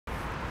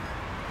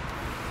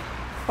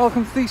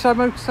Welcome to D-Side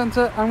Motor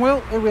Centre, and Will,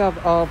 here we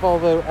have our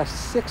Volvo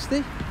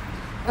S60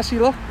 SE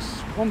Lux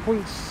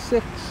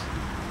 1.6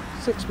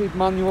 6-speed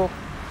manual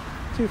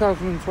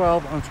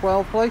 2012 on a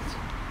 12 plate.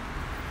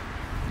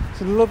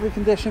 It's in lovely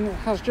condition. It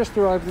has just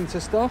arrived into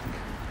stock.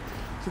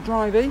 It's a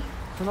Drive E,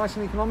 so nice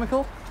and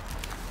economical.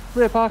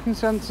 Rear parking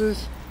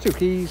sensors, 2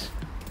 keys,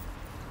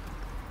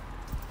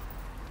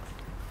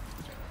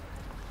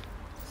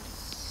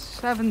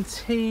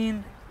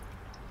 17-inch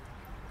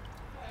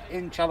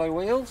alloy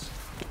wheels.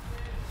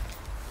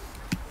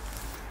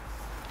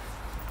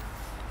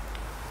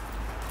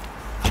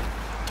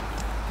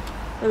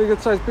 Really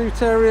good sized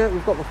boot area.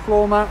 We've got the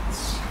floor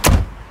mats.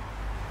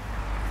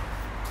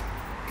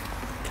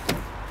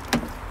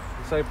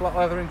 So black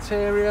leather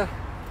interior,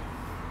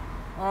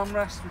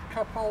 armrest with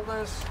cup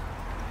holders.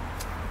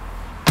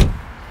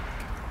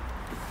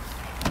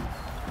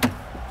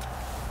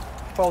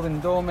 Folding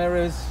door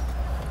mirrors.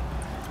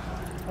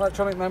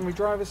 Electronic memory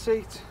driver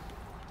seat.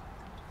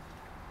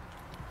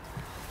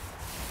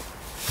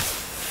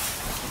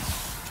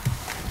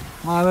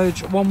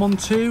 Mileage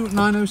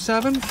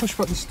 112,907. Push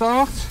button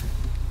start.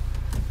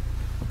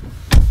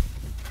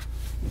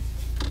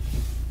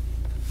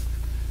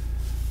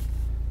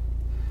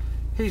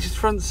 Heated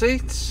front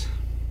seats,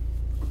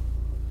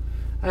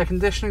 air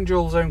conditioning,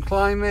 dual zone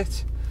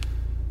climate.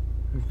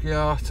 We've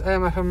got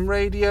AM/FM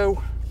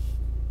radio,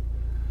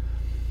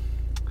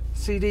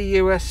 CD,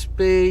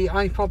 USB,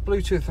 iPod,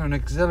 Bluetooth and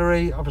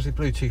auxiliary, obviously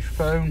Bluetooth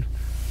phone,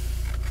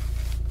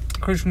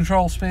 cruise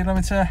control, speed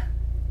limiter,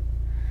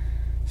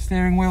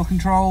 steering wheel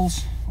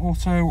controls,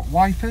 auto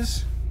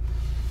wipers.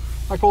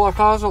 Like all our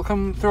cars, will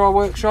come through our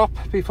workshop,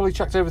 be fully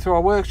checked over through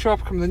our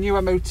workshop, come with a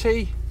new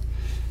MOT,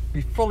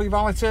 be fully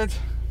validated.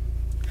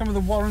 Come with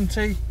a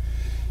warranty.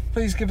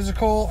 Please give us a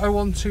call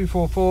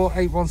 01244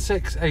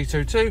 816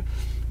 802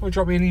 or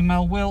drop me an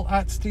email,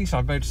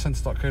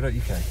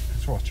 will@dsidemotorcentre.co.uk.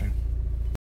 Thanks for watching.